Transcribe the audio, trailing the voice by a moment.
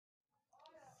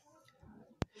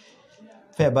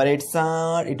Favourite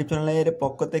sir YouTube চ্যানেলের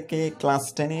পক্ষ থেকে ক্লাস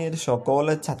 10-এর সকল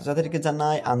ছাত্রছাত্রীকে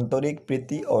জানাই আন্তরিক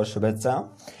প্রীতি ও শুভেচ্ছা।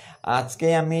 আজকে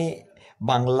আমি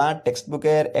বাংলা টেক্সট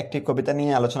বুকের একটি কবিতা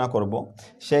নিয়ে আলোচনা করব।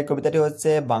 সেই কবিতাটি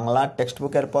হচ্ছে বাংলা টেক্সট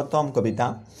বুকের প্রথম কবিতা,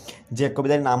 যে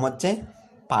কবিতার নাম হচ্ছে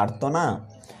প্রার্থনা।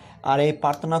 আর এই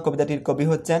প্রার্থনা কবিতাটির কবি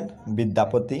হচ্ছেন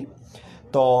বিদ্যাপতি।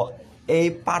 তো এই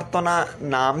প্রার্থনা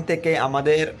নাম থেকে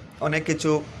আমাদের অনেক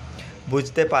কিছু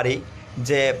বুঝতে পারি,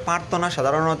 যে প্রার্থনা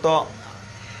সাধারণত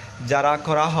যারা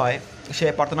করা হয় সে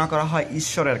প্রার্থনা করা হয়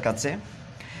ঈশ্বরের কাছে।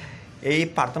 এই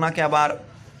প্রার্থনাকে আবার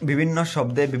বিভিন্ন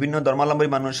শব্দে বিভিন্ন ধর্মাবলম্বী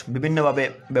মানুষ বিভিন্নভাবে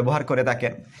ব্যবহার করে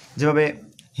থাকেন। যেভাবে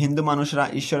হিন্দু মানুষরা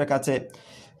ঈশ্বরের কাছে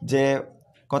যে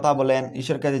কথা বলেন,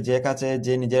 ঈশ্বরের কাছে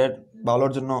যে নিজের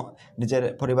ভালোর জন্য, নিজের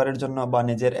পরিবারের জন্য বা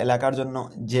নিজের এলাকার জন্য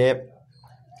যে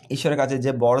ঈশ্বরের কাছে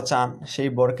যে বর চান, সেই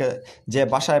বরকে যে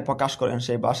ভাষায় প্রকাশ করেন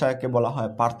সেই ভাষাকে বলা হয়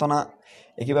প্রার্থনা।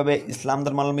 একইভাবে ইসলাম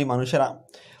ধর্মাবলম্বী মানুষেরা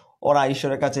ওরা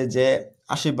ঈশ্বরের কাছে যে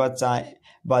আশীর্বাদ চায়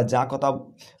বা যা কথা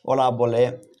ওরা বলে,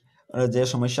 যে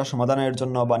সমস্যা সমাধানের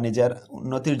জন্য বা নিজের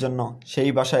উন্নতির জন্য,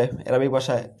 সেই ভাষায়, আরবিক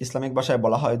ভাষায়, ইসলামিক ভাষায়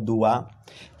বলা হয় দুয়া।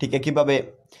 ঠিক একইভাবে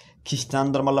খ্রিস্টান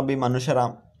ধর্মাবলম্বী মানুষেরা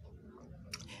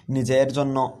নিজের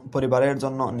জন্য, পরিবারের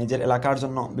জন্য, নিজের এলাকার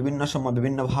জন্য বিভিন্ন সময়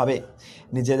বিভিন্নভাবে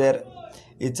নিজেদের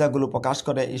ইচ্ছাগুলো প্রকাশ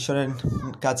করে ঈশ্বরের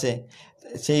কাছে।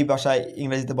 সেই ভাষায়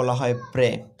ইংরেজিতে বলা হয় প্রে।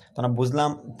 তো আমরা বুঝলাম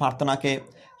প্রার্থনাকে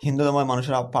হিন্দু ধর্মের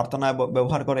মানুষেরা প্রার্থনায়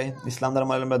ব্যবহার করে, ইসলাম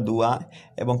ধর্মাবলম্বীরা দুয়া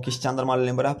এবং খ্রিস্টান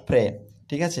ধর্মাবলম্বীরা প্রে।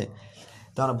 ঠিক আছে,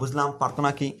 তো আমরা বুঝলাম প্রার্থনা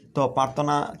কি। তো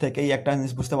প্রার্থনা থেকেই একটা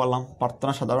জিনিস বুঝতে পারলাম,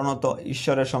 প্রার্থনা সাধারণত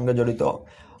ঈশ্বরের সঙ্গে জড়িত,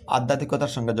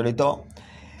 আধ্যাত্মিকতার সঙ্গে জড়িত।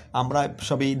 আমরা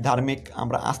সবই ধার্মিক,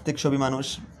 আমরা আস্তিক সবই মানুষ।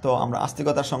 তো আমরা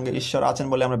আস্তিকতার সঙ্গে ঈশ্বর আছেন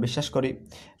বলে আমরা বিশ্বাস করি।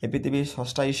 এই পৃথিবীর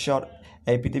স্রষ্টা ঈশ্বর,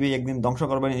 এই পৃথিবী একদিন ধ্বংস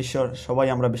করবেন ঈশ্বর, সবাই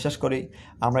আমরা বিশ্বাস করি।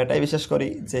 আমরা এটাই বিশ্বাস করি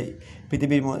যে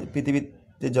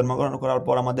পৃথিবীতে জন্মগ্রহণ করার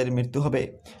পর আমাদের মৃত্যু হবে,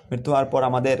 মৃত্যু হওয়ার পর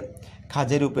আমাদের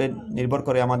কাজের উপরে নির্ভর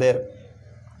করে আমাদের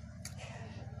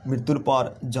মৃত্যুর পর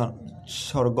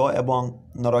স্বর্গ এবং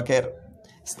নরকের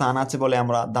স্থান আছে বলে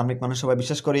আমরা ধার্মিক মানুষ সবাই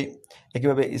বিশ্বাস করি।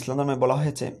 একইভাবে ইসলাম ধর্মে বলা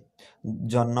হয়েছে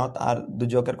জান্নাত আর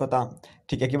দুজকের কথা।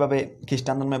 ঠিক একইভাবে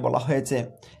খ্রিস্টান ধর্মে বলা হয়েছে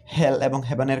হেল এবং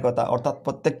হেভেনের কথা। অর্থাৎ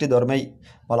প্রত্যেকটি ধর্মেই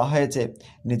বলা হয়েছে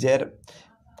নিজের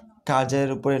কাজের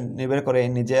উপরে নির্ভর করে,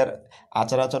 নিজের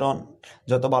আচার-আচরণ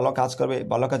যত ভালো কাজ করবে,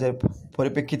 ভালো কাজের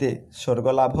পরিপ্রেক্ষিতে স্বর্গ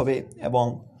লাভ হবে এবং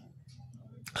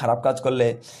খারাপ কাজ করলে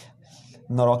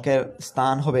নরকের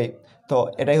স্থান হবে। তো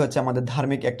এটাই হচ্ছে আমাদের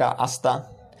ধার্মিক একটা আস্থা।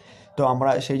 তো আমরা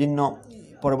সেই জন্য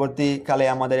পরবর্তীকালে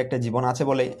আমাদের একটা জীবন আছে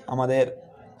বলে আমাদের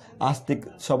আস্তিক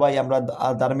সবাই, আমরা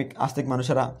ধার্মিক আস্তিক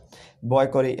মানুষেরা ভয়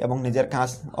করি এবং নিজের কাজ,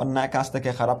 অন্যায় কাজ থেকে,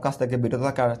 খারাপ কাজ থেকে বিরত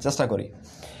থাকার চেষ্টা করি।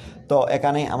 তো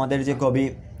এখানে আমাদের যে কবি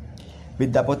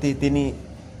বিদ্যাপতি, তিনি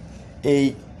এই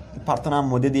প্রার্থনার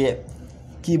মধ্যে দিয়ে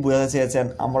কি বোঝাতে চেয়েছেন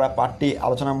আমরা পাঠটি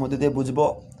আলোচনার মধ্যে দিয়ে বুঝবো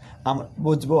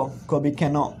কবি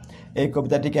কেন এই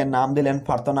কবিতাটিকে নাম দিলেন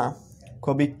প্রার্থনা।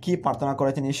 কবি কি প্রার্থনা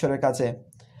করেছেন ঈশ্বরের কাছে,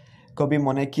 কবি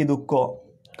মনে কি দুঃখ,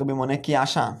 কবি মনে কি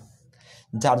আশা,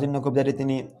 যার জন্য কবিতাটি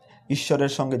তিনি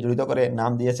ঈশ্বরের সঙ্গে জড়িত করে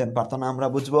নাম দিয়েছেন প্রার্থনা, আমরা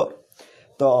বুঝব।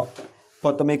 তো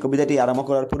প্রথমে কবিতাটি আরম্ভ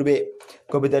করার পূর্বে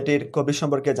কবিতাটির কবি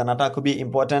সম্পর্কে জানাটা খুবই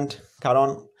ইম্পর্ট্যান্ট, কারণ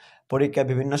পরীক্ষায়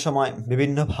বিভিন্ন সময়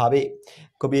বিভিন্নভাবে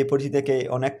কবি পরিচিতি থেকে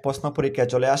অনেক প্রশ্ন পরীক্ষায়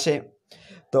চলে আসে।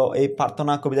 তো এই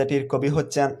প্রার্থনা কবিতাটির কবি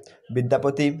হচ্ছেন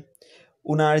বিদ্যাপতি।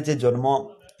 উনার যে জন্ম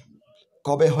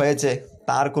কবে হয়েছে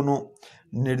তার কোনো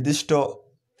নির্দিষ্ট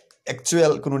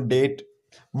অ্যাকচুয়াল কোনো ডেট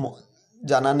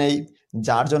জানা নেই,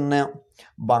 যার জন্য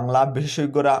বাংলা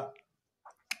বিশেষজ্ঞরা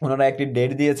ওনারা একটি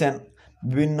ডেট দিয়েছেন,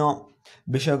 বিভিন্ন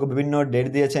বিশেষজ্ঞ বিভিন্ন ডেট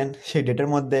দিয়েছেন। সেই ডেটের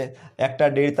মধ্যে একটা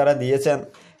ডেট তারা দিয়েছেন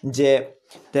যে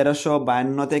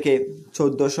 1352 থেকে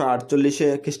 1448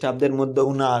 খ্রিস্টাব্দের মধ্যে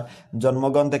উনার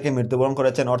জন্মগ্রহণ থেকে মৃত্যুবরণ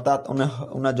করেছেন। অর্থাৎ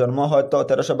উনার জন্ম হয়তো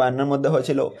 1352 মধ্যে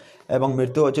হয়েছিল এবং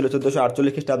মৃত্যু হয়েছিল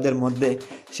 1448 খ্রিস্টাব্দের মধ্যে।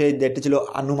 সেই ডেটটি ছিল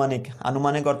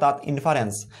আনুমানিক অর্থাৎ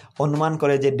ইনফারেন্স, অনুমান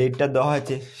করে যে ডেটটা দেওয়া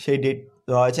হয়েছে সেই ডেট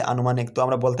দেওয়া হয়েছে আনুমানিক। তো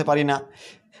আমরা বলতে পারি না,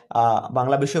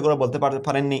 বাংলা বিশেষজ্ঞরা বলতে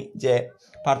পারেননি যে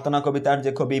প্রার্থনা কবিতার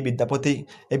যে কবি বিদ্যাপতি,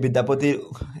 এই বিদ্যাপতির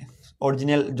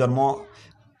অরিজিনাল জন্ম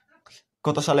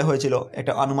কত সালে হয়েছিল।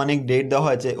 একটা আনুমানিক ডেট দেওয়া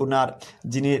হয়েছে। ওনার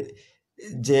যিনি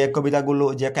যে কবিতাগুলো,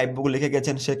 যে কাব্যগুলো লিখে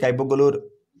গেছেন, সেই কাব্যগুলোর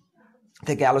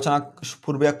থেকে আলোচনা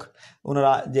পূর্বে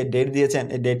ওনারা যে ডেট দিয়েছেন,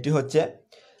 এই ডেটটি হচ্ছে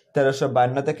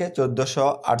 1352 থেকে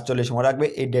 1448। মনে রাখবে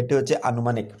এই ডেটটি হচ্ছে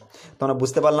আনুমানিক। তো আমরা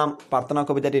বুঝতে পারলাম প্রার্থনা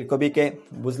কবিতাটির কবিকে,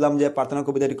 বুঝলাম যে প্রার্থনা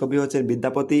কবিতাটির কবি হচ্ছেন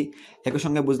বিদ্যাপতি। একই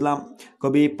সঙ্গে বুঝলাম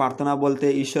কবি প্রার্থনা বলতে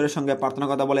ঈশ্বরের সঙ্গে প্রার্থনা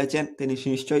কথা বলেছেন, তিনি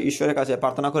নিশ্চয়ই ঈশ্বরের কাছে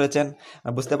প্রার্থনা করেছেন,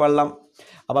 বুঝতে পারলাম।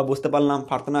 আবার বুঝতে পারলাম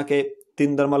প্রার্থনাকে 3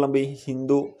 ধর্মাবলম্বী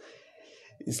হিন্দু,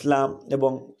 ইসলাম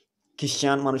এবং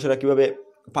খ্রিস্টান মানুষেরা কীভাবে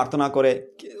প্রার্থনা করে,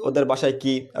 ওদের ভাষায়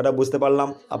কী এটা বুঝতে পারলাম,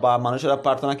 বা মানুষেরা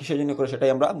প্রার্থনা কিসের জন্য করে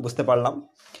সেটাই আমরা বুঝতে পারলাম।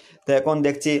 তো এখন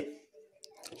দেখছি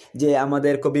যে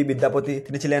আমাদের কবি বিদ্যাপতি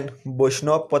তিনি ছিলেন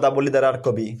বৈষ্ণব পদাবলী ধারার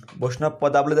কবি। বৈষ্ণব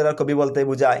পদাবলী ধারার কবি বলতে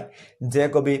বোঝায় যে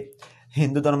কবি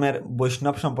হিন্দু ধর্মের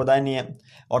বৈষ্ণব সম্প্রদায় নিয়ে,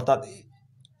 অর্থাৎ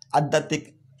আধ্যাত্মিক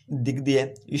দিক দিয়ে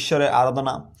ঈশ্বরের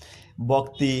আরাধনা,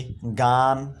 ভক্তি,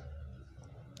 গান,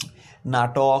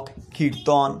 নাটক,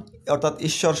 কীর্তন, অর্থাৎ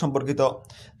ঈশ্বর সম্পর্কিত,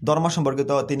 ধর্ম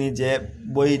সম্পর্কিত তিনি যে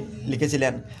বই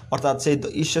লিখেছিলেন, অর্থাৎ সেই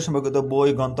ঈশ্বর সম্পর্কিত বই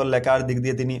গ্রন্থ লেখার দিক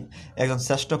দিয়ে তিনি একজন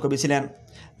শ্রেষ্ঠ কবি ছিলেন।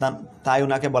 তাই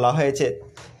ওনাকে বলা হয়েছে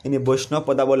তিনি বৈষ্ণব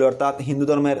পদাবলী, অর্থাৎ হিন্দু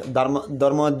ধর্মের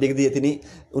ধর্ম দিক দিয়ে তিনি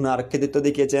ওনার কৃতিত্ব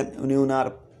দেখিয়েছেন। উনি ওনার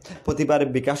প্রতিভার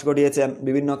বিকাশ ঘটিয়েছেন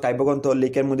বিভিন্ন কাব্যগ্রন্থ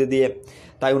লিখের মধ্যে দিয়ে,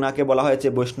 তাই ওনাকে বলা হয়েছে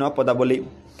বৈষ্ণব পদাবলী।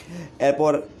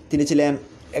 এরপর তিনি ছিলেন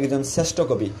একজন শ্রেষ্ঠ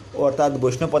কবি, অর্থাৎ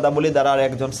বৈষ্ণব পদাবলী দ্বারা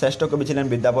একজন শ্রেষ্ঠ কবি ছিলেন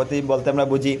বিদ্যাপতি। বলতে আমরা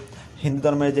বুঝি হিন্দু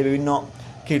ধর্মের যে বিভিন্ন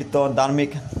কীর্তন,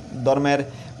 ধার্মিক ধর্মের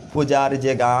পূজার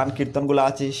যে গান কীর্তনগুলো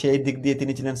আছে সেই দিক দিয়ে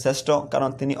তিনি ছিলেন শ্রেষ্ঠ, কারণ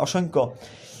তিনি অসংখ্য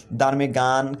ধার্মিক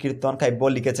গান কীর্তন কাব্য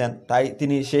লিখেছেন। তাই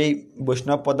তিনি সেই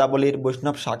বৈষ্ণব পদাবলীর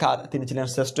বৈষ্ণব শাখার তিনি ছিলেন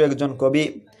শ্রেষ্ঠ একজন কবি।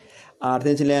 আর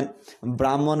তিনি ছিলেন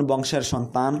ব্রাহ্মণ বংশের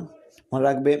সন্তান। মনে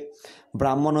রাখবে,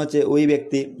 ব্রাহ্মণ হচ্ছে ওই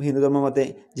ব্যক্তি হিন্দু ধর্ম মতে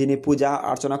যিনি পূজা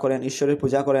অর্চনা করেন, ঈশ্বরের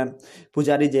পূজা করেন,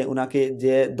 পূজারী যে উনাকে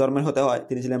যে ধর্মের হতে হয়,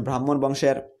 তিনি ছিলেন ব্রাহ্মণ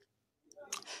বংশের।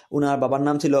 উনার বাবার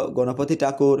নাম ছিল গণপতি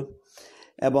ঠাকুর,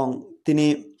 এবং তিনি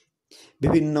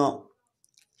বিভিন্ন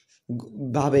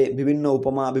ভাবে বিভিন্ন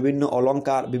উপমা, বিভিন্ন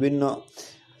অলঙ্কার, বিভিন্ন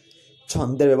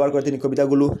ছন্দের ব্যবহার করে তিনি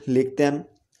কবিতাগুলো লিখতেন।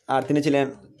 আর তিনি ছিলেন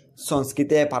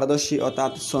সংস্কৃতে পারদর্শী,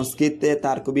 অর্থাৎ সংস্কৃতে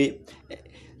তার খুবই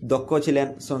দক্ষ ছিলেন,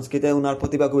 সংস্কৃতে ওনার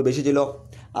প্রতিভা খুবই বেশি ছিল।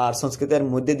 আর সংস্কৃতের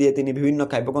মধ্যে দিয়ে তিনি বিভিন্ন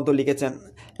কাব্যগ্রন্থ লিখেছেন,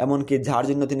 এমনকি যার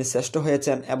জন্য তিনি শ্রেষ্ঠ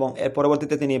হয়েছেন। এবং এর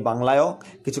পরবর্তীতে তিনি বাংলায়ও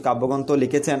কিছু কাব্যগ্রন্থ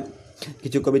লিখেছেন,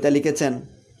 কিছু কবিতা লিখেছেন।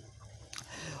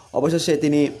 অবশেষে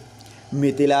তিনি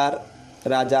মিথিলার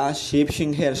রাজা শিব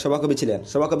সিংহের সভাকবি ছিলেন।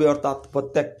 সভাকবি অর্থাৎ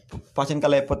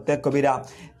প্রাচীনকালে প্রত্যেক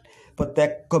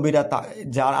কবিরা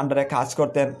যার আন্ডারে কাজ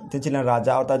করতেন তিনি ছিলেন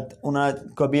রাজা, অর্থাৎ ওনার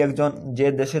কবি একজন যে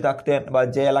দেশে থাকতেন বা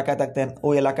যে এলাকায় থাকতেন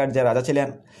ওই এলাকার যে রাজা ছিলেন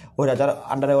ওই রাজার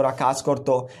আন্ডারে ওরা কাজ করত।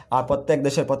 আর প্রত্যেক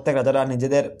দেশের প্রত্যেক রাজারা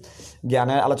নিজেদের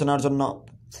জ্ঞানের আলোচনার জন্য,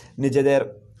 নিজেদের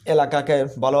এলাকাকে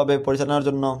ভালোভাবে পরিচালনার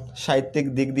জন্য, সাহিত্যিক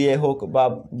দিক দিয়ে হোক বা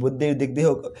বুদ্ধির দিক দিয়ে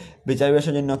হোক, বিচার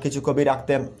বিবেচনার জন্য কিছু কবি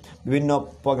রাখতেন বিভিন্ন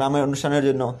প্রোগ্রামের অনুষ্ঠানের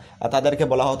জন্য, আর তাদেরকে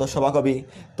বলা হতো সভাকবি।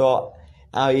 তো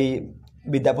এই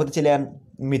বিদ্যাপতি ছিলেন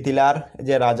মিথিলার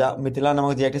যে রাজা, মিথিলা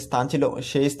নামক যে একটি স্থান ছিল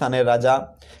সেই স্থানের রাজা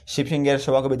শিবসিংহের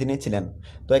সভাকবি তিনি ছিলেন।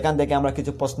 তো এখান থেকে আমরা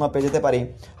কিছু প্রশ্ন পেয়ে যেতে পারি।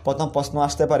 প্রথম প্রশ্ন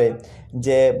আসতে পারে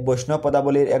যে বৈষ্ণব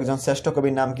পদাবলীর একজন শ্রেষ্ঠ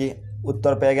কবির নাম কি?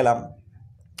 উত্তর পেয়ে গেলাম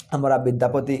আমরা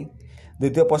বিদ্যাপতি।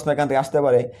 দ্বিতীয় প্রশ্ন এখান থেকে আসতে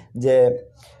পারে যে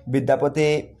বিদ্যাপতি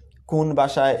কোন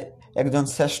ভাষায় একজন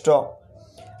শ্রেষ্ঠ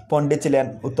পণ্ডিত ছিলেন?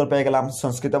 উত্তর পেয়ে গেলাম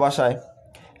সংস্কৃত ভাষায়।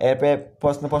 এরপরে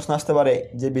প্রশ্ন আসতে পারে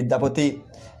যে বিদ্যাপতি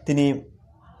তিনি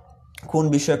কোন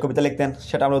বিষয়ে কবিতা লিখতেন?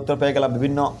 সেটা আমরা উত্তর পেয়ে গেলাম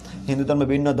বিভিন্ন হিন্দু ধর্ম,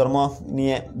 বিভিন্ন ধর্ম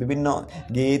নিয়ে, বিভিন্ন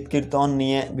গীত কীর্তন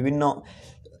নিয়ে, বিভিন্ন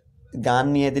গান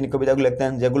নিয়ে তিনি কবিতাগুলো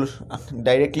লিখতেন, যেগুলো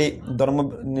ডাইরেক্টলি ধর্ম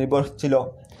নির্ভর ছিল।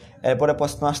 এরপরে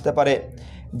প্রশ্ন আসতে পারে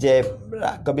যে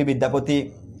কবি বিদ্যাপতি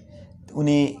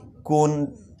উনি কোন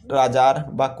রাজার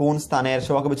বা কোন স্থানের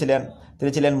সভাকবি ছিলেন?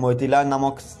 তিনি ছিলেন মৈথিলা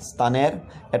নামক স্থানের,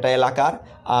 এটা এলাকার,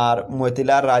 আর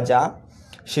মৈথিলার রাজা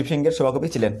শিবসিংহের সভাকবি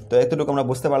ছিলেন। তো এতটুকু আমরা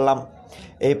বুঝতে পারলাম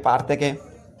এই পাঠ থেকে,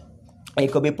 এই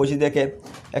কবি পরিচিতি থেকে।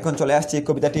 এখন চলে আসছি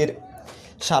কবিতাটির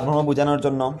সারমর্ম বোঝানোর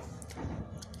জন্য।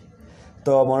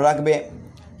 তো মনে রাখবে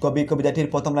কবি কবিতাটির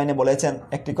প্রথম লাইনে বলেছেন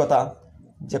একটি কথা,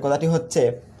 যে কথাটি হচ্ছে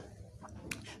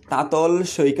তাতল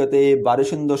সৈকতে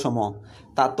বারিবিন্দু সম।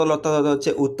 তাতল অর্থাৎ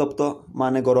হচ্ছে উত্তপ্ত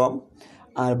মানে গরম,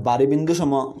 আর বারিবিন্দু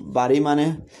সম, বারি মানে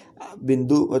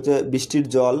বিন্দু হচ্ছে বৃষ্টির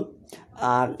জল,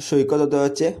 আর সৈকত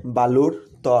হচ্ছে বালুর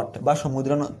তট বা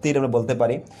সমুদ্র তীর আমরা বলতে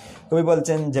পারি। কবি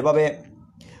বলছেন যেভাবে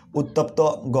উত্তপ্ত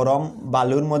গরম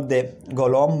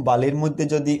বালির মধ্যে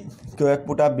যদি কয়েক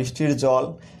ফোঁটা বৃষ্টির জল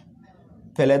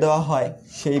ফেলে দেওয়া হয়,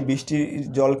 সেই বৃষ্টির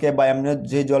জলকে বা এমনি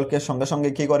যে জলকে সঙ্গে সঙ্গে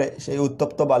কী করে সেই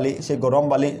উত্তপ্ত বালি, সেই গরম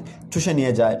বালি চুষে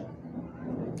নিয়ে যায়।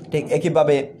 ঠিক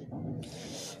একইভাবে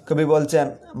কবি বলছেন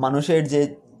মানুষের যে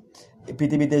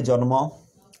পৃথিবীতে জন্ম,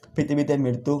 পৃথিবীতে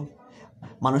মৃত্যু,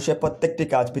 মানুষের প্রত্যেকটি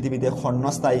কাজ পৃথিবীতে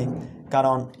ক্ষণস্থায়ী,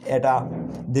 কারণ এটা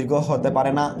দীর্ঘ হতে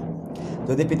পারে না।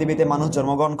 যদি পৃথিবীতে মানুষ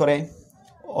জন্মগ্রহণ করে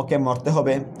ওকে মরতে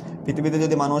হবে, পৃথিবীতে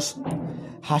যদি মানুষ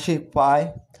হাসি পায়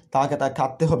তাকে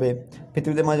কাঁদতে হবে,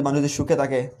 পৃথিবীতে মানুষ যদি সুখে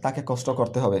থাকে তাকে কষ্ট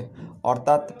করতে হবে।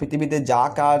 অর্থাৎ পৃথিবীতে যা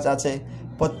কাজ আছে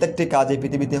প্রত্যেকটি কাজে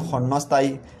পৃথিবীতে ক্ষণস্থায়ী,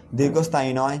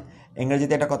 দীর্ঘস্থায়ী নয়।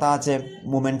 ইংরেজিতে একটা কথা আছে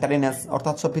মোমেন্টারিনেস,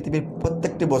 অর্থাৎ সব পৃথিবীর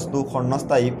প্রত্যেকটি বস্তু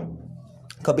ক্ষণস্থায়ী।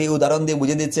 কবি উদাহরণ দিয়ে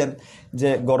বুঝিয়ে দিচ্ছেন যে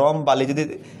গরম বালি যদি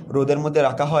রোদের মধ্যে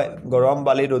রাখা হয়, গরম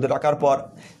বালি রোদে রাখার পর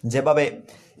যেভাবে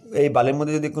এই বালির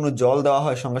মধ্যে যদি কোনো জল দেওয়া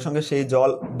হয়, সঙ্গে সঙ্গে সেই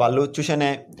জল বালু চুষে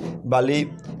নেয়, বালি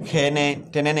খেয়ে নেয়,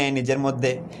 টেনে নেয় নিজের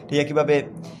মধ্যে। ঠিক একইভাবে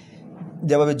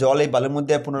যেভাবে জল এই বালুর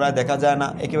মধ্যে পুনরায় দেখা যায় না,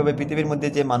 একইভাবে পৃথিবীর মধ্যে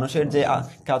যে মানুষের যে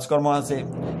কাজকর্ম আছে,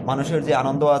 মানুষের যে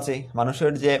আনন্দ আছে,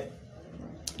 মানুষের যে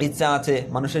ইচ্ছা আছে,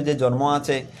 মানুষের যে জন্ম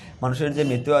আছে, মানুষের যে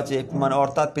মৃত্যু আছে, মানে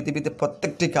অর্থাৎ পৃথিবীতে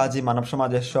প্রত্যেকটি কাজই মানব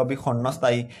সমাজের সবই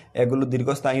ক্ষণস্থায়ী, এগুলো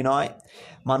দীর্ঘস্থায়ী নয়।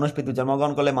 মানুষ পৃথিবী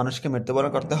জন্মগ্রহণ করলে মানুষকে মৃত্যুবরণ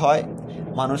করতে হয়,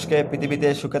 মানুষকে পৃথিবীতে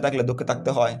সুখে থাকলে দুঃখে থাকতে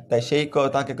হয়। তাই সেই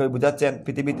কথাকে কেউ বুঝাচ্ছেন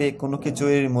পৃথিবীতে কোনো কিছুর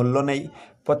মূল্য নেই,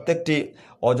 প্রত্যেকটি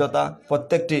অযথা,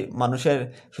 প্রত্যেকটি মানুষের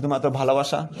শুধুমাত্র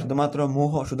ভালোবাসা, শুধুমাত্র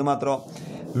মোহ, শুধুমাত্র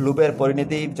লোভের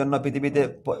পরিণতির জন্য পৃথিবীতে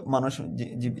মানুষ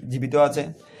জীবিত আছে।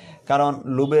 কারণ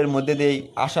লোভের মধ্যে দিয়েই,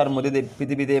 আশার মধ্যে দিয়ে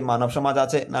পৃথিবীতে মানব সমাজ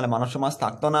আছে, নাহলে মানব সমাজ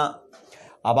থাকতো না।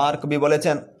 আবার কবি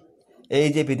বলেছেন এই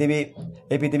যে পৃথিবী,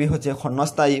 এই পৃথিবী হচ্ছে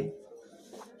ক্ষণস্থায়ী।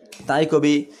 তাই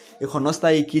কবি এই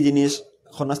ক্ষণস্থায়ী কী জিনিস,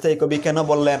 ক্ষণস্থায়ী কবি কেন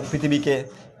বললেন পৃথিবীকে,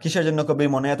 কিসের জন্য কবির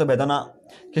মনে এত বেদনা,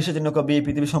 কিসের জন্য কবি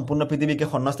পৃথিবী, সম্পূর্ণ পৃথিবীকে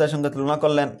ক্ষণস্থায়ীর সঙ্গে তুলনা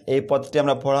করলেন, এই পথটি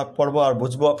আমরা পড়বো আর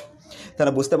বুঝবো।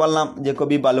 তারা বুঝতে পারলাম যে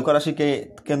কবি বালুকা রাশিকে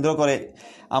কেন্দ্র করে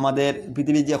আমাদের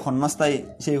পৃথিবীর যে ক্ষণস্থায়ী,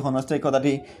 সেই ক্ষণস্থায়ী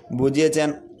কথাটি বুঝিয়েছেন।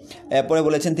 এরপরে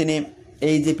বলেছেন তিনি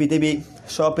এই যে পৃথিবী,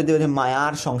 সব পৃথিবীতে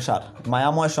মায়ার সংসার,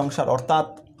 মায়াময় সংসার, অর্থাৎ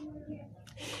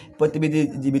পৃথিবীটি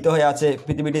জীবিত হয়ে আছে,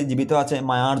 পৃথিবীটি জীবিত আছে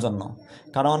মায়ার জন্য।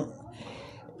 কারণ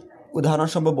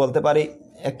উদাহরণস্বরূপ বলতে পারি,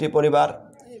 একটি পরিবার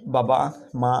বাবা,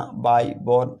 মা, ভাই,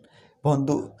 বোন,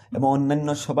 বন্ধু এবং অন্যান্য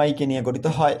সবাইকে নিয়ে গঠিত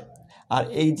হয়। আর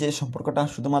এই যে সম্পর্কটা,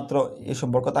 শুধুমাত্র এই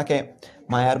সম্পর্ক থাকে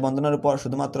মায়ার বন্ধনের উপর,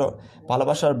 শুধুমাত্র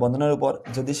ভালোবাসার বন্ধনের উপর।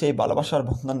 যদি সেই ভালোবাসার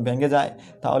বন্ধন ভেঙে যায়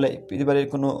তাহলে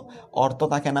পৃথিবীর কোনো অর্থ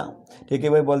থাকে না। ঠিক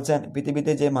এভাবে বলছেন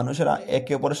পৃথিবীতে যে মানুষেরা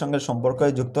একে অপরের সঙ্গে সম্পর্কে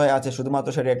যুক্ত হয়ে আছে, শুধুমাত্র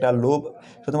সেটা একটা লোভ,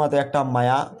 শুধুমাত্র একটা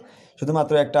মায়া,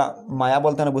 শুধুমাত্র একটা মায়া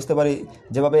বলতে আমরা বুঝতে পারি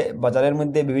যেভাবে বাজারের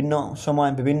মধ্যে বিভিন্ন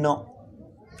সময় বিভিন্ন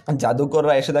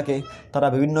জাদুকররা এসে থাকে, তারা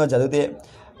বিভিন্ন জাদুতে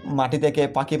মাটি থেকে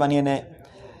পাখি বানিয়ে নেয়,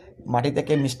 মাটি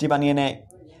থেকে মিষ্টি বানিয়ে নেয়,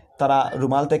 তারা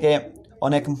রুমাল থেকে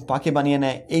অনেক পাখি বানিয়ে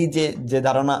নেয়। এই যে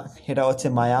ধারণা, এটা হচ্ছে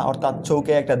মায়া, অর্থাৎ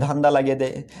চৌকে একটা ধান্দা লাগিয়ে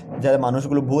দেয় যাতে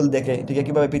মানুষগুলো ভুল দেখে। ঠিক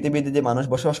কীভাবে পৃথিবীতে যে মানুষ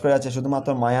বসবাস করে আছে শুধুমাত্র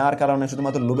মায়ার কারণে,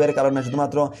 শুধুমাত্র লোভের কারণে,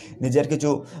 শুধুমাত্র নিজের কিছু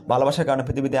ভালোবাসার কারণে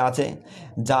পৃথিবীতে আছে,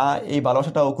 যা এই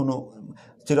ভালোবাসাটাও কোনো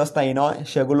চিরস্থায়ী নয়,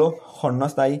 সেগুলো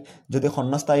ক্ষণস্থায়ী। যদি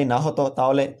ক্ষণস্থায়ী না হতো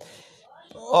তাহলে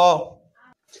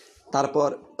তারপর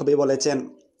কবি বলেছেন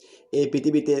এই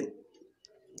পৃথিবীতে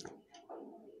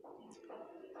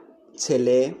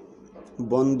ছেলে,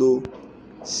 বন্ধু,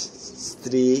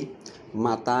 স্ত্রী,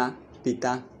 মাতা,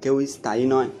 পিতা কেউই স্থায়ী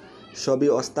নয়, সবই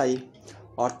অস্থায়ী।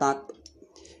 অর্থাৎ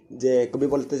যে কবি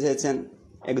বলতে চেয়েছেন,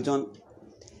 একজন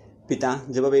পিতা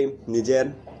যেভাবে নিজের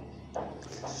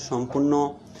সম্পূর্ণ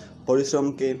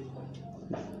পরিশ্রমকে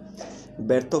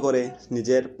ব্যর্থ করে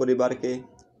নিজের পরিবারকে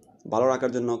ভালো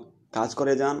রাখার জন্য কাজ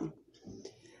করে যান,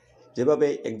 যেভাবে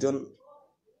একজন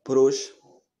পুরুষ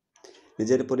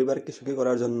নিজের পরিবারকে সুখী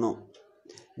করার জন্য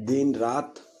দিন রাত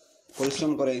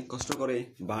পরিশ্রম করে, কষ্ট করে,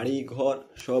 বাড়ি ঘর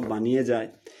সব বানিয়ে যায়,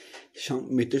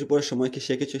 মৃত্যুর পর সময় কি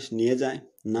সে কিছু নিয়ে যায়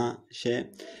না, সে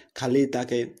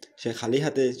খালি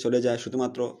হাতে চলে যায়,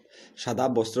 শুধুমাত্র সাদা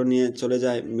বস্ত্র নিয়ে চলে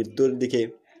যায় মৃত্যুর দিকে।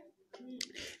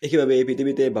 একইভাবে এই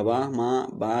পৃথিবীতে বাবা, মা,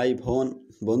 ভাই, বোন,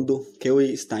 বন্ধু কেউই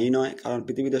স্থায়ী নয়, কারণ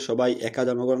পৃথিবীতে সবাই একা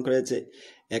জন্মগ্রহণ করেছে,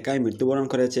 একাই মৃত্যুবরণ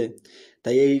করেছে।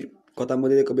 তাই এই কথার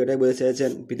মধ্যে কবি এটাই বলতে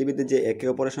চেয়েছেন, পৃথিবীতে যে একে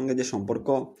অপরের সঙ্গে যে সম্পর্ক,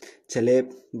 ছেলে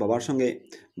বাবার সঙ্গে,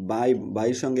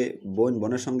 ভাইয়ের সঙ্গে,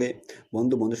 বোনের সঙ্গে,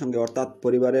 বন্ধুর সঙ্গে, অর্থাৎ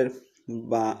পরিবারের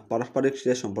বা পারস্পরিক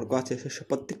যে সম্পর্ক আছে, সে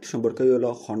প্রত্যেকটি সম্পর্কই হলো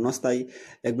ক্ষণস্থায়ী,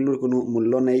 এগুলোর কোনো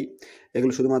মূল্য নেই,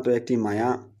 এগুলো শুধুমাত্র একটি মায়া,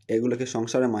 এগুলোকে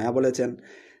সংসারে মায়া বলেছেন।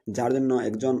 যার জন্য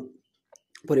একজন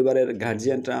পরিবারের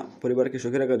গার্জিয়ানরা পরিবারকে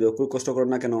সুখী রাখা যতটুকু কষ্ট করেন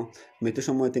না কেন, মৃত্যুর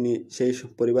সময় তিনি সেই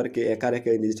পরিবারকে একা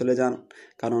রেখে নিজে চলে যান,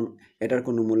 কারণ এটার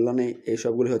কোনো মূল্য নেই। এই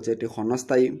সবগুলি হচ্ছে একটি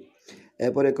ক্ষণস্থায়ী।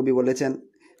 এরপরে কবি বলেছেন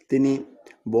তিনি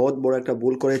বহুত বড় একটা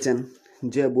ভুল করেছেন,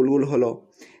 যে ভুলগুলো হলো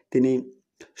তিনি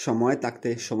সময় থাকতে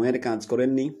সময়ের কাজ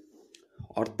করেননি।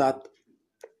 অর্থাৎ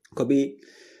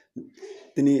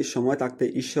তিনি সময় থাকতে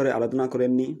ঈশ্বরের আরাধনা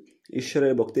করেননি,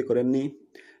 ঈশ্বরের ভক্তি করেননি,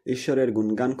 ঈশ্বরের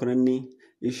গুণগান করেননি,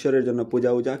 ঈশ্বরের জন্য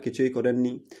পূজা উজা কিছুই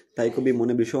করেননি। তাই কবি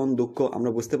মনে ভীষণ দুঃখ।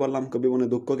 আমরা বুঝতে পারলাম কবি মনে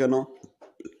দুঃখ কেন,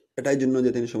 এটাই জন্য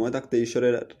যে তিনি সময় থাকতে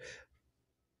ঈশ্বরের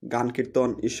গান কীর্তন,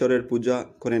 ঈশ্বরের পূজা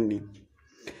করেননি।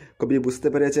 কবি বুঝতে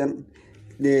পেরেছেন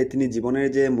তিনি জীবনের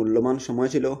যে মূল্যবান সময়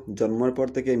ছিল, জন্মের পর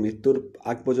থেকে মৃত্যুর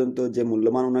আগ পর্যন্ত যে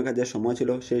মূল্যবান ওনার কাছে সময় ছিল,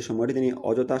 সেই সময়টি তিনি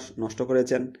অযথা নষ্ট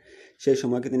করেছেন। সেই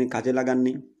সময়কে তিনি কাজে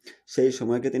লাগাননি, সেই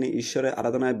সময়কে তিনি ঈশ্বরের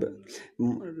আরাধনায়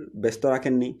ব্যস্ত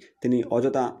রাখেননি। তিনি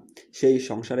অযথা সেই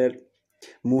সংসারের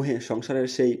মুহে, সংসারের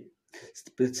সেই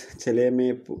ছেলে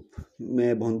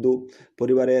মেয়ে বন্ধু,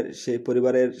 পরিবারের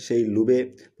সেই লোভে,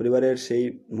 পরিবারের সেই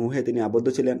মুহে তিনি আবদ্ধ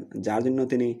ছিলেন, যার জন্য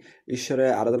তিনি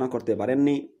ঈশ্বরের আরাধনা করতে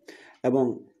পারেননি। এবং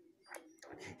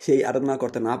সেই আরাধনা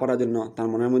করতে না পারার জন্য তার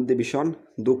মনের মধ্যে ভীষণ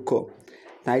দুঃখ।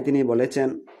 তাই তিনি বলেছেন,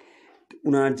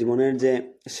 উনার জীবনের যে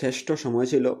শ্রেষ্ঠ সময়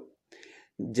ছিল,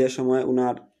 যে সময়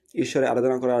উনার ঈশ্বরের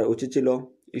আরাধনা করা উচিত ছিল,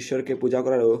 ঈশ্বরকে পূজা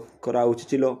করা উচিত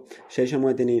ছিল, সেই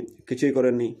সময় তিনি কিছুই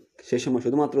করেননি। সেই সময়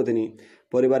শুধুমাত্র তিনি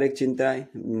পারিবারিক চিন্তায়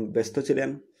ব্যস্ত ছিলেন।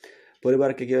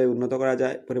 পরিবারকে কীভাবে উন্নত করা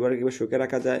যায়, পরিবারকে কীভাবে সুখে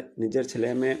রাখা যায়, নিজের ছেলে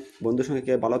মেয়ে বন্ধুর সঙ্গে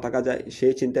কীভাবে ভালো থাকা যায়,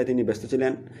 সেই চিন্তায় তিনি ব্যস্ত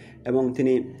ছিলেন। এবং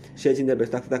তিনি সেই চিন্তায়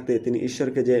ব্যস্ত থাকতে থাকতে তিনি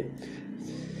ঈশ্বরকে যে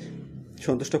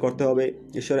সন্তুষ্ট করতে হবে,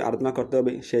 ঈশ্বরের আরাধনা করতে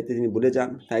হবে, সেটি তিনি ভুলে যান।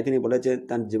 তাই তিনি বলেছেন,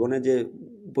 তার জীবনে যে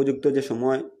উপযুক্ত যে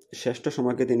সময়, শ্রেষ্ঠ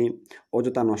সময়কে তিনি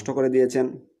অযথা নষ্ট করে দিয়েছেন,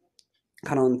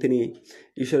 কারণ তিনি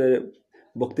ঈশ্বরের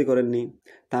ভক্তি করেননি।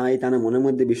 তাই তার মনের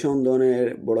মধ্যে ভীষণ ধরনের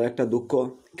বড় একটা দুঃখ,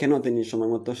 কেন তিনি সময়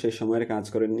মতো সেই সময়ের কাজ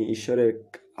করেননি, ঈশ্বরের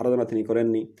আরাধনা তিনি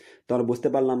করেননি। তো আমরা বুঝতে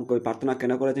পারলাম কবি প্রার্থনা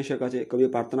কেন করেছেন ঈশ্বরের কাছে। কবি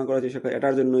প্রার্থনা করেছেন ঈশ্বরের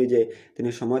এটার জন্যই যে তিনি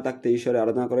সময় থাকতে ঈশ্বরের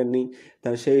আরাধনা করেননি।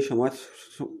 তার সেই সময়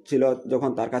ছিল যখন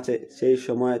তার কাছে, সেই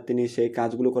সময় তিনি সেই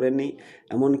কাজগুলো করেননি।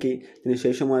 এমনকি তিনি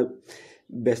সেই সময়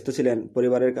ব্যস্ত ছিলেন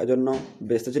পরিবারের জন্য,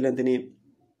 ব্যস্ত ছিলেন তিনি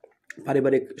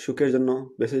পারিবারিক সুখের জন্য,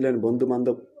 ব্যস্ত ছিলেন বন্ধু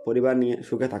বান্ধব পরিবার নিয়ে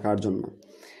সুখে থাকার জন্য।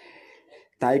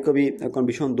 তাই কবি এখন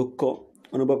ভীষণ দুঃখ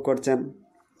অনুভব করছেন।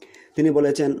 তিনি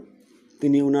বলেছেন,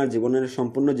 তিনি ওনার জীবনের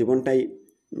সম্পূর্ণ জীবনটাই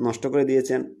নষ্ট করে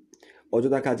দিয়েছেন,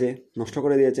 অযথা কাজে নষ্ট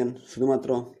করে দিয়েছেন। শুধুমাত্র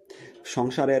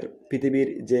সংসারের, পৃথিবীর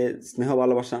যে স্নেহ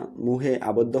ভালোবাসা, মুহে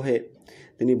আবদ্ধ হয়ে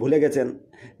তিনি ভুলে গেছেন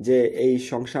যে এই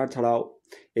সংসার ছাড়াও,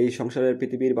 এই সংসারের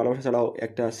পৃথিবীর ভালোবাসা ছাড়াও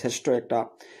একটা শ্রেষ্ঠ একটা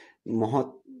মহৎ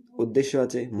উদ্দেশ্য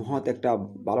আছে, মহৎ একটা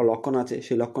ভালো লক্ষণ আছে।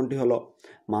 সেই লক্ষণটি হলো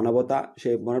মানবতা,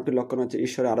 সেই মানবটির লক্ষণ হচ্ছে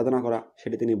ঈশ্বরের আরাধনা করা,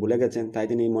 সেটি তিনি ভুলে গেছেন। তাই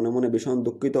তিনি মনে মনে ভীষণ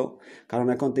দুঃখিত, কারণ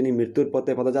এখন তিনি মৃত্যুর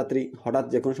পথে পদযাত্রী। হঠাৎ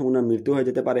যে কোনো সময় ওনার মৃত্যু হয়ে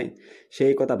যেতে পারে,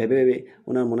 সেই কথা ভেবে ভেবে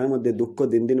ওনার মনের মধ্যে দুঃখ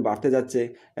দিন দিন বাড়তে যাচ্ছে।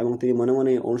 এবং তিনি মনে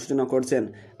মনে অনুশোচনা করছেন,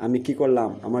 আমি কি করলাম,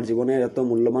 আমার জীবনের এত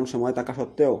মূল্যবান সময় থাকা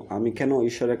সত্ত্বেও আমি কেন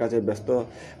ঈশ্বরের কাছে ব্যস্ত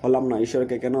হলাম না,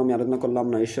 ঈশ্বরকে কেন আমি আরাধনা করলাম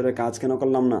না, ঈশ্বরের কাজ কেন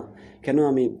করলাম না, কেন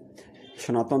আমি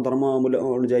সনাতন ধর্ম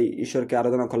অনুযায়ী ঈশ্বরকে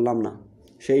আরাধনা করলাম না।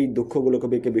 সেই দুঃখগুলো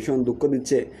কবিকে ভীষণ দুঃখ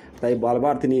দিচ্ছে। তাই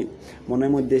বারবার তিনি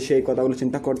মনের মধ্যে সেই কথাগুলো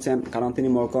চিন্তা করছেন, কারণ তিনি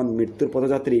এখন মৃত্যুর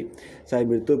পথযাত্রী। তাই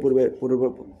মৃত্যুর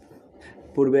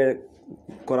পূর্বে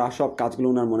করা সব কাজগুলো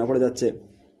ওনার মনে পড়ে যাচ্ছে।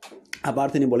 আবার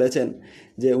তিনি বলেছেন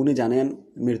যে উনি জানেন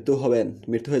মৃত্যু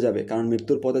হয়ে যাবে, কারণ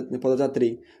মৃত্যুর পথযাত্রী,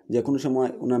 যে কোনো সময়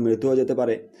ওনার মৃত্যু হয়ে যেতে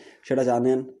পারে, সেটা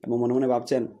জানেন। এবং মনে মনে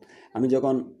ভাবছেন, আমি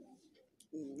যখন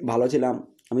ভালো ছিলাম,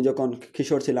 আমি যখন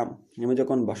কিশোর ছিলাম, আমি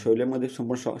যখন শরীরের মধ্যে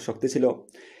সম্পূর্ণ শক্তি ছিল,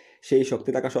 সেই শক্তি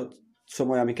থাকা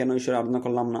সময় আমি কেন ঈশ্বরের আরাধনা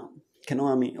করলাম না, কেন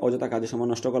আমি অযথা কাজে সময়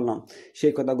নষ্ট করলাম,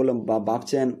 সেই কথাগুলো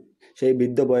ভাবছেন। সেই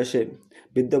বৃদ্ধ বয়সে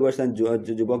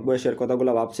যুবক বয়সের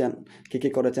কথাগুলো ভাবছেন, কী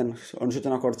করেছেন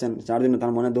অনুশোচনা করছেন, যার জন্য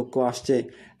তার মনে দুঃখ আসছে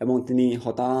এবং তিনি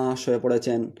হতাশ হয়ে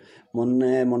পড়েছেন,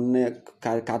 মনে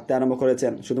কাঁদতে আরম্ভ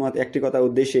করেছেন শুধুমাত্র একটি কথা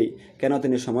উদ্দেশ্যেই, কেন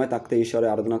তিনি সময় থাকতে ঈশ্বরের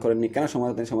আরাধনা করেননি, কেন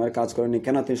তিনি সময়ের কাজ করেননি,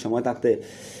 কেন তিনি সময় থাকতে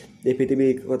এই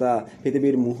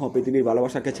পৃথিবীর মোহ, পৃথিবীর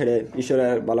ভালোবাসাকে ছেড়ে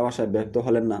ঈশ্বরের ভালোবাসায় ব্যক্ত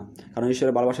হলেন না। কারণ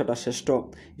ঈশ্বরের ভালোবাসাটা শ্রেষ্ঠ,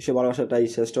 ঈশ্বরের ভালোবাসাটাই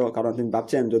শ্রেষ্ঠ। কারণ তিনি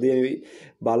ভাবছেন, যদি আমি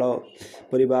ভালো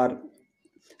পরিবার,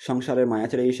 সংসারের মায়া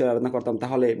ছেড়ে ঈশ্বরের আরাধনা করতাম,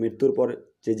 তাহলে মৃত্যুর পর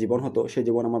যে জীবন হতো, সেই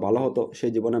জীবন আমার ভালো হতো,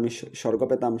 সেই জীবনে আমি স্বর্গ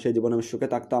পেতাম, সেই জীবনে আমি সুখে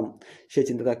থাকতাম। সেই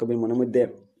চিন্তাটা কবির মনের মধ্যে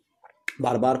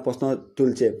বারবার প্রশ্ন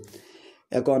তুলছে।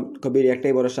 এখন কবির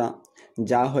একটাই ভরসা,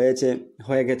 যা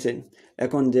হয়ে গেছে।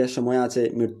 এখন যে সময় আছে,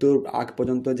 মৃত্যুর আগ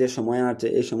পর্যন্ত যে সময় আছে,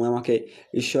 এই সময় আমাকে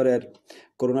ঈশ্বরের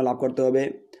করুণা লাভ করতে হবে,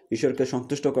 ঈশ্বরকে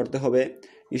সন্তুষ্ট করতে হবে,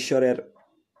 ঈশ্বরের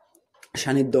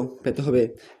সান্নিধ্য পেতে হবে।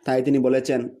 তাই তিনি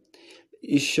বলেছেন,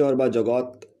 ঈশ্বর বা জগৎ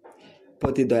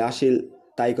প্রতি দয়াশীল।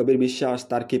 তাই কবির বিশ্বাস,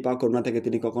 তার কৃপা করুণা থেকে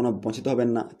তিনি কখনো বঞ্চিত হবেন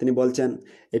না। তিনি বলছেন,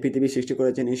 এই পৃথিবী সৃষ্টি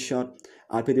করেছেন ঈশ্বর,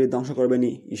 আর পৃথিবী ধ্বংস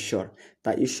করবেনই ঈশ্বর।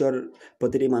 তাই ঈশ্বর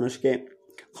প্রতিটি মানুষকে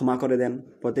ক্ষমা করে দেন।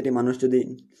 প্রতিটি মানুষ যদি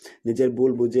নিজের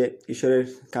ভুল বুঝে ঈশ্বরের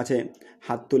কাছে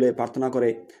হাত তুলে প্রার্থনা করে,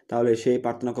 তাহলে সেই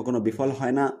প্রার্থনা কখনো বিফল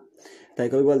হয় না। তাই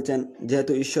কবি বলছেন,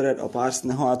 যেহেতু ঈশ্বরের অপার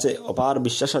স্নেহ আছে, অপার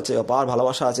বিশ্বাস আছে, অপার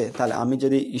ভালোবাসা আছে, তাহলে আমি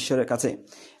যদি ঈশ্বরের কাছে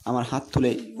আমার হাত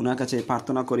তুলে ওনার কাছে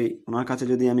প্রার্থনা করি, ওনার কাছে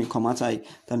যদি আমি ক্ষমা চাই,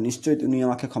 তাহলে নিশ্চয়ই উনি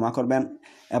আমাকে ক্ষমা করবেন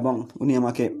এবং উনি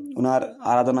আমাকে ওনার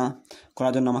আরাধনা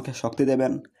করার জন্য আমাকে শক্তি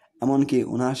দেবেন এমনকি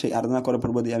ওনার সেই আরাধনা করার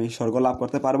পূর্ব দিয়ে আমি স্বর্গ লাভ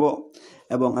করতে পারবো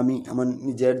এবং আমি আমার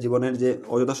নিজের জীবনের যে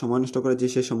অযথা সময় নষ্ট করেছি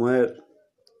সেই সময়ের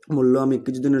মূল্য আমি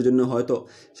কিছুদিনের জন্য হয়তো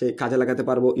সেই কাজে লাগাতে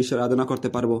পারবো, ঈশ্বর আরাধনা করতে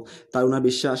পারবো। তার ওনার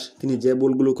বিশ্বাস, তিনি যে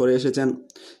ভুলগুলো করে এসেছেন,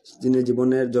 যিনি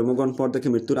জীবনের জন্মগ্রহণ পর থেকে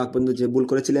মৃত্যুর আগ পর্যন্ত যে ভুল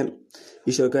করেছিলেন,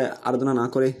 ঈশ্বরকে আরাধনা না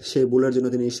করে সেই ভুলের জন্য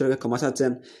তিনি ঈশ্বরকে ক্ষমা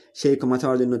চাচ্ছেন। সেই ক্ষমা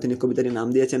চাওয়ার জন্য তিনি কবিতাটির নাম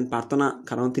দিয়েছেন প্রার্থনা,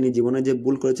 কারণ তিনি জীবনে যে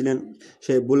ভুল করেছিলেন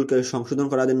সেই ভুলকে সংশোধন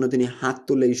করার জন্য তিনি হাত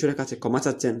তুলে ঈশ্বরের কাছে ক্ষমা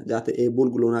চাচ্ছেন, যাতে এই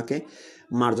ভুলগুলো ওনাকে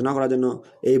মার্জনা করার জন্য,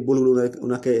 এই ভুলগুলো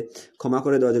ওনাকে ক্ষমা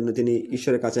করে দেওয়ার জন্য তিনি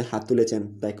ঈশ্বরের কাছে হাত তুলেছেন।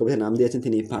 তাই কবিতার নাম দিয়েছেন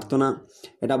তিনি প্রার্থনা।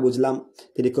 এটা বুঝলাম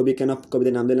তিনি কবি কেন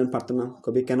কবিতার নাম দিলেন প্রার্থনা,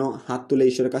 কবি কেন হাত তুলে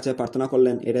ঈশ্বরের কাছে প্রার্থনা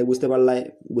করলেন, এটাই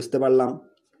বুঝতে পারলাম।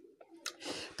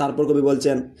 তারপর কবি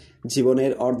বলছেন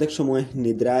জীবনের অর্ধেক সময়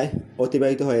নিদ্রায়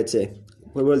অতিবাহিত হয়েছে।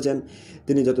 কবি বলছেন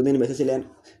তিনি যতদিন বেঁচে ছিলেন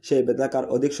সেই বেঁচে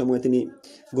অধিক সময় তিনি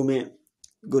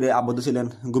ঘুরে আবদ্ধ ছিলেন,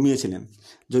 ঘুমিয়েছিলেন।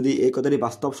 যদি এই কথাটি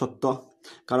বাস্তব সত্য,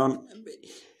 কারণ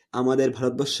আমাদের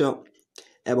ভারতবর্ষ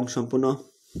এবং সম্পূর্ণ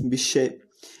বিশ্বে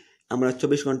আমরা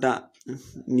 24 ঘন্টা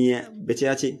নিয়ে বেঁচে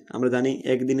আছি। আমরা জানি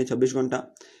একদিনে 24 ঘন্টা,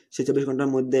 সেই 24 ঘন্টার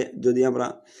মধ্যে যদি আমরা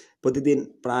প্রতিদিন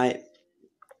প্রায়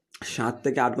 7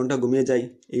 থেকে 8 ঘন্টা ঘুমিয়ে যাই,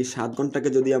 এই 7 ঘন্টাকে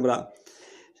যদি আমরা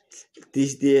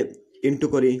 30 দিয়ে ইন্টু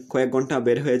করি, কয়েক ঘন্টা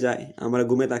বের হয়ে যায় আমরা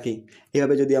ঘুমে থাকি।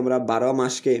 এভাবে যদি আমরা 12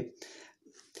 মাসকে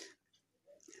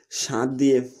 7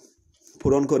 দিয়ে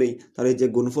পূরণ করি, তাহলে যে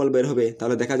গুণফল বের হবে,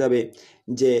 তাহলে দেখা যাবে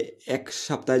যে এক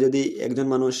সপ্তাহে যদি একজন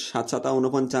মানুষ 7 7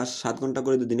 49 7 ঘন্টা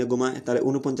করে দিনে ঘুমায়, তাহলে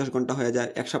 49 ঘন্টা হয়ে যায়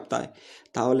এক সপ্তাহে।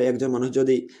 তাহলে একজন মানুষ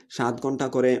যদি 7 ঘন্টা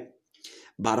করে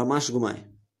 12 মাস ঘুমায়,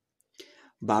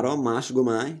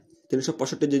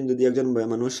 365 দিন যদি একজন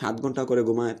মানুষ 7 ঘন্টা করে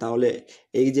ঘুমায়, তাহলে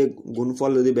এই যে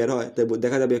গুণফল যদি বের হয়, তাই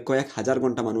দেখা যাবে কয়েক হাজার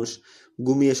ঘন্টা মানুষ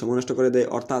ঘুমিয়ে সময় নষ্ট করে দেয়,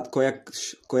 অর্থাৎ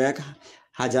কয়েক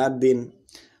হাজার দিন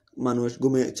মানুষ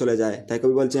ঘুমে চলে যায়। তাই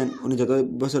কবি বলছেন উনি যত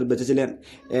বছর বেঁচে ছিলেন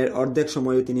এর অর্ধেক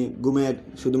সময় তিনি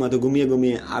শুধুমাত্র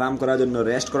ঘুমিয়ে আরাম করার জন্য,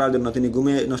 রেস্ট করার জন্য তিনি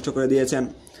ঘুমিয়ে নষ্ট করে দিয়েছেন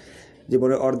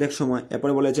জীবনের অর্ধেক সময়।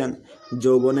 এরপরে বলেছেন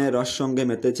যৌবনের রস সঙ্গে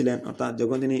মেতেছিলেন, অর্থাৎ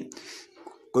যখন তিনি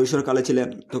কৈশোরকালে ছিলেন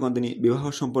তখন তিনি বিবাহ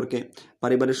সম্পর্কে,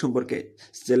 পারিবারিক সম্পর্কে,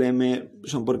 ছেলে মেয়ে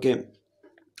সম্পর্কে,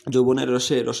 যৌবনের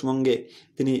রসমঙ্গে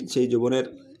তিনি সেই যৌবনের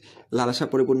লালসা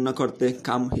পরিপূর্ণ করতে,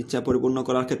 কাম ইচ্ছা পরিপূর্ণ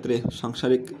করার ক্ষেত্রে,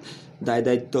 সাংসারিক দায়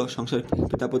দায়িত্ব, সংসারিক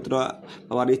পিতাপুত্র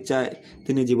পাওয়ার ইচ্ছায়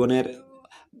তিনি জীবনের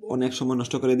অনেক সময়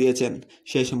নষ্ট করে দিয়েছেন।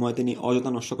 সেই সময় তিনি অযথা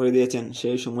নষ্ট করে দিয়েছেন।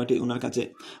 সেই সময়টি ওনার কাছে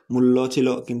মূল্য ছিল,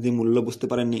 কিন্তু মূল্য বুঝতে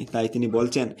পারেননি। তাই তিনি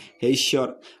বলছেন হে ঈশ্বর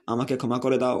আমাকে ক্ষমা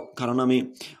করে দাও, কারণ আমি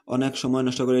অনেক সময়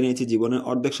নষ্ট করে নিয়েছি, জীবনের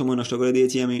অর্ধেক সময় নষ্ট করে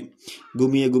দিয়েছি আমি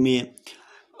ঘুমিয়ে,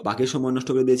 বাকি সময় নষ্ট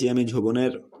করে দিয়েছি আমি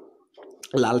যৌবনের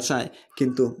লালসায়।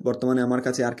 কিন্তু বর্তমানে আমার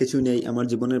কাছে আর কিছু নেই, আমার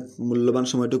জীবনের মূল্যবান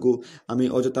সময়টুকু আমি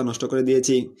অযথা নষ্ট করে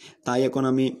দিয়েছি। তাই এখন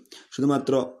আমি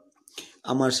শুধুমাত্র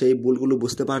আমার সেই ভুলগুলো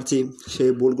বুঝতে পারছি,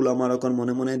 সেই ভুলগুলো আমার এখন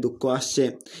মনে মনে দুঃখ আসছে।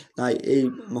 তাই এই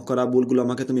করা ভুলগুলো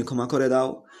আমাকে তুমি ক্ষমা করে দাও,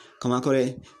 ক্ষমা করে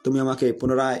তুমি আমাকে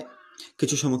পুনরায়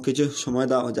কিছু সময়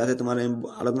দাও, যাতে তোমার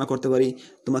আরাধনা করতে পারি,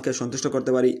 তোমাকে সন্তুষ্ট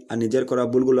করতে পারি, আর নিজের করা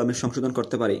ভুলগুলো আমি সংশোধন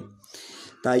করতে পারি।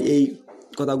 তাই এই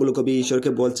কথাগুলো কবি ঈশ্বরকে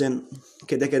বলছেন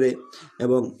কেঁদে কেঁদে,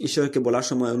 এবং ঈশ্বরকে বলার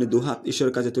সময় উনি দুহাত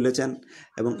ঈশ্বরের কাছে তুলেছেন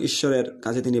এবং ঈশ্বরের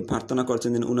কাছে তিনি প্রার্থনা করছেন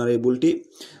যেন উনার এই ভুলটি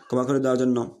ক্ষমা করে দেওয়ার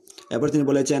জন্য। এরপর তিনি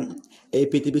বলেছেন এই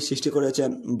পৃথিবী সৃষ্টি করেছেন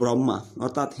ব্রহ্মা,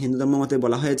 অর্থাৎ হিন্দু ধর্ম মতে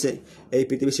বলা হয়েছে এই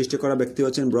পৃথিবী সৃষ্টি করা ব্যক্তি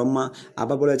হচ্ছেন ব্রহ্মা।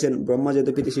 আবার বলেছেন ব্রহ্মা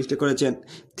যেহেতু পৃথিবী সৃষ্টি করেছেন,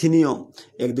 তিনিও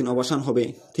একদিন অবসান হবে,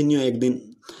 তিনিও একদিন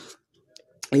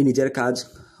এই নিজের কাজ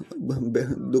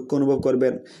দুঃখ অনুভব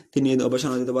করবেন, তিনি অবসান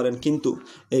হতে পারেন। কিন্তু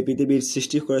এই পৃথিবীর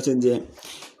সৃষ্টি করেছেন যে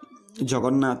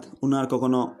জগন্নাথ, উনার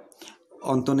কখনো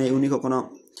অন্ত নেই, উনি কখনো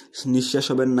নিঃশেষ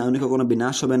হবেন না, উনি কখনো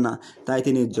বিনাশ হবেন না। তাই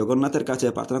তিনি জগন্নাথের কাছে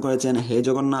প্রার্থনা করেছেন হে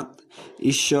জগন্নাথ,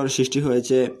 ঈশ্বর সৃষ্টি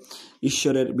হয়েছে,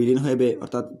 ঈশ্বরের বিলীন হইবে,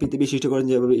 অর্থাৎ পৃথিবী সৃষ্টি করেন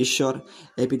যেভাবে ঈশ্বর,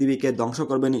 এই পৃথিবীকে ধ্বংস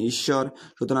করবেন ঈশ্বর।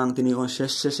 সুতরাং তিনি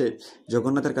শেষে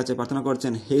জগন্নাথের কাছে প্রার্থনা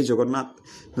করছেন হে জগন্নাথ,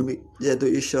 তুমি যেহেতু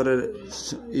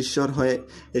ঈশ্বর হয়ে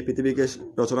এই পৃথিবীকে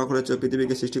রচনা করেছো,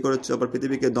 পৃথিবীকে সৃষ্টি করেছো, আবার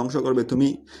পৃথিবীকে ধ্বংস করবে তুমি।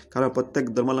 কারণ প্রত্যেক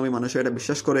ধর্মাবলম্বী মানুষ এটা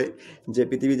বিশ্বাস করে যে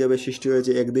পৃথিবী যেভাবে সৃষ্টি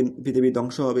হয়েছে একদিন পৃথিবী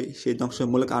ধ্বংস হবে। সেই ধ্বংসের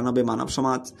মূল কারণ হবে মানব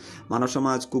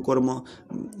সমাজ, কুকর্ম,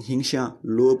 হিংসা,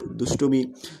 লোভ, দুষ্টুমি,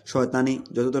 শয়তানি,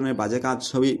 যত ধরনের বাজে কাজ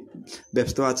সবই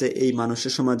ব্যস্ত আছে এই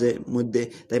মানুষের সমাজের মধ্যে।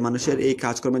 তাই মানুষের এই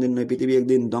কাজকর্মের জন্য পৃথিবী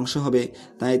একদিন ধ্বংস হবে।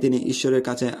 তাই তিনি ঈশ্বরের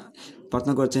কাছে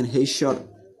প্রার্থনা করছেন হে ঈশ্বর,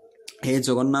 হে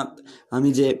জগন্নাথ, আমি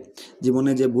যে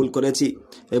জীবনে যে ভুল করেছি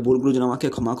এই ভুলগুলো যেন আমাকে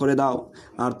ক্ষমা করে দাও।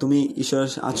 আর তুমি ঈশ্বর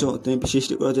আছো, তুমি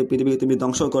সৃষ্টি করেছো পৃথিবীকে তুমি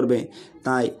ধ্বংস করবে।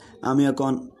 তাই আমি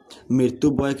এখন মৃত্যু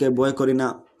ভয়কে ভয় করি না,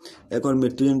 এখন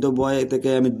মৃত্যুজনিত ভয় থেকে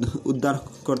আমি উদ্ধার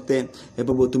করতে এ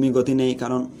প্রভু তুমি গতি নেই।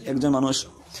 কারণ একজন মানুষ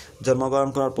জন্মগ্রহণ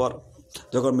করার পর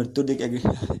যখন মৃত্যুর দিকে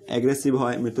অ্যাগ্রেসিভ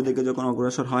হয়, মৃত্যুর দিকে যখন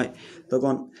অগ্রসর হয়,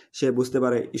 তখন সে বুঝতে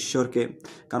পারে ঈশ্বরকে।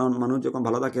 কারণ মানুষ যখন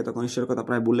ভালো থাকে তখন ঈশ্বরের কথা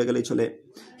প্রায় ভুলে গেলেই চলে।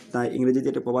 তাই ইংরেজিতে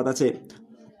একটা প্রবাদ আছে,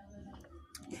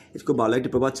 খুব ভালো একটি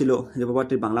প্রবাদ ছিল, যে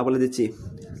প্রবাদটি বাংলা বলে দিচ্ছি,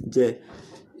 যে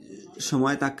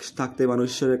সময় থাকতে মানুষ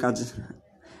ঈশ্বরের কাজ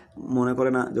মনে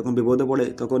করে না, যখন বিপদে পড়ে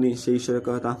তখনই সেই ঈশ্বরের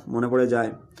কথা মনে পড়ে যায়।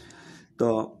 তো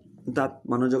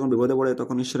মানুষ যখন বিপদে পড়ে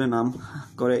তখন ঈশ্বরের নাম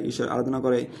করে, ঈশ্বর আরাধনা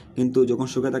করে, কিন্তু যখন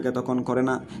সুখে থাকে তখন করে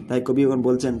না। তাই কবি যখন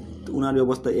বলছেন উনার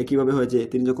অবস্থা একইভাবে হয়েছে।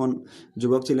 তিনি যখন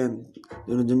যুবক ছিলেন,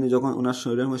 যখন ওনার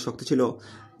শরীরের মধ্যে শক্তি ছিল,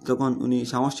 তখন উনি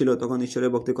সাহস ছিল, তখন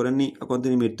ঈশ্বরের ভক্তি করেননি। এখন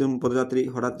তিনি মৃত্যুর পদযাত্রী,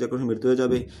 হঠাৎ যখন মৃত্যু হয়ে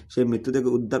যাবে, সেই মৃত্যু থেকে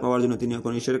উদ্ধার পাওয়ার জন্য তিনি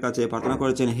এখন ঈশ্বরের কাছে প্রার্থনা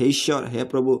করেছেন, হে ঈশ্বর, হে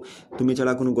প্রভু, তুমি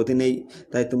ছাড়া কোনো গতি নেই,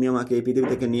 তাই তুমি আমাকে এই পৃথিবী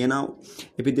থেকে নিয়ে নাও,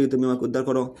 এই পৃথিবী তুমি আমাকে উদ্ধার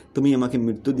করো, তুমি আমাকে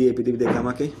মৃত্যু দিয়ে পৃথিবী থেকে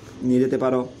আমাকে নিয়ে যেতে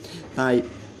পারো। তাই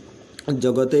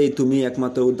জগতেই তুমি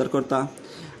একমাত্র উদ্ধারকর্তা,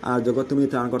 আর জগৎ তুমি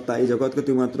ত্রাণকর্তা। এই জগৎকে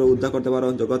তুমি মাত্র উদ্ধার করতে পারো,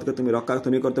 জগৎকে তুমি রক্ষা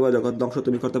তুমি করতে পারো, জগৎ ধ্বংস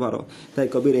তুমি করতে পারো। তাই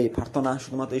কবির এই প্রার্থনা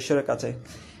শুধুমাত্র ঈশ্বরের কাছে।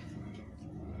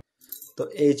 তো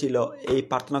এই ছিল এই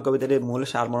প্রার্থনা কবিতার মূল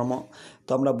সারমর্ম।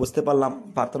 তো আমরা বুঝতে পারলাম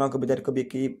প্রার্থনা কবিতার কবি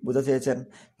কী বোঝা চেয়েছেন।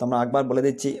 তো আমরা একবার বলে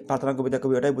দিচ্ছি, প্রার্থনা কবিতা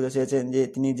কবি ওটাই বোঝা চেয়েছেন যে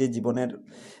তিনি যে জীবনের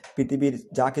পৃথিবীর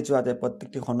যা কিছু আছে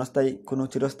প্রত্যেকটি ক্ষণস্থায়ী, কোনো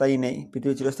চিরস্থায়ী নেই।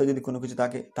 পৃথিবীর চিরস্থায়ী যদি কোনো কিছু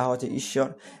থাকে তা হচ্ছে ঈশ্বর।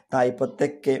 তাই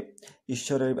প্রত্যেককে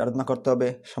ঈশ্বরের আরাধনা করতে হবে,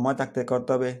 সময় থাকতে করতে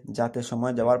হবে, যাতে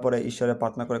সময় যাওয়ার পরে ঈশ্বরের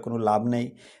প্রার্থনা করে কোনো লাভ নেই।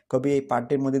 কবি এই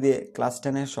পাঠটির মধ্যে দিয়ে ক্লাস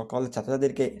 10-এর সকল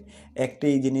ছাত্রছাত্রীদেরকে একটি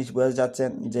জিনিস বোঝাতে যাচ্ছেন,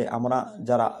 যে আমরা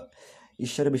যারা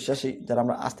ঈশ্বরে বিশ্বাসী, যারা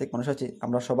আমরা আস্তিক মানুষ আছি,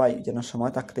 আমরা সবাই যেন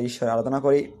সময় থাকতে ঈশ্বরের আরাধনা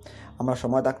করি, আমরা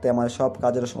সময় থাকতে আমাদের সব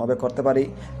কাজের সমাবেশ করতে পারি,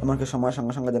 এমনকি সময়ের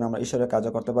সঙ্গে সঙ্গে যেন আমরা ঈশ্বরের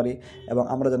কাজও করতে পারি, এবং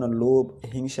আমরা যেন লোভ,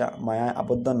 হিংসা, মায়ায়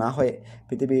আবদ্ধ না হয়ে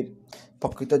পৃথিবীর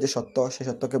প্রকৃত যে সত্য, সেই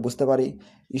সত্যকে বুঝতে পারি,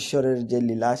 ঈশ্বরের যে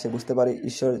লীলা সে বুঝতে পারি,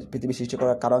 ঈশ্বর পৃথিবী সৃষ্টি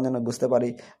করার কারণ যেন বুঝতে পারি,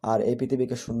 আর এই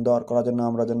পৃথিবীকে সুন্দর করার জন্য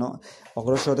আমরা যেন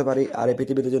অগ্রসর হতে পারি, আর এই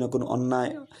পৃথিবীতে যেন কোনো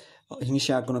অন্যায়,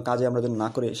 হিংসা কোনো কাজে আমরা যেন না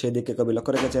করি, সেই দিকে কবি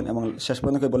লক্ষ্য রেখেছেন। এবং শেষ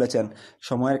পর্যন্ত বলেছেন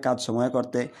সময়ের কাজ সময়ে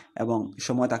করতে এবং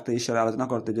সময় থাকতে ঈশ্বরের আরাধনা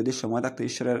করতে। যদি সময় থাকতে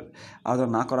ঈশ্বরের আরাধনা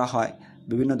না করা হয়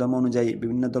বিভিন্ন ধর্ম অনুযায়ী,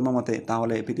 বিভিন্ন ধর্ম মতে,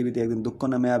 তাহলে পৃথিবীতে একদিন দুঃখ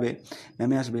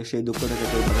নেমে আসবে, সেই দুঃখ থেকে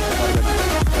কেউ বাঁচতে পারবে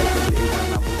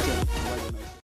না।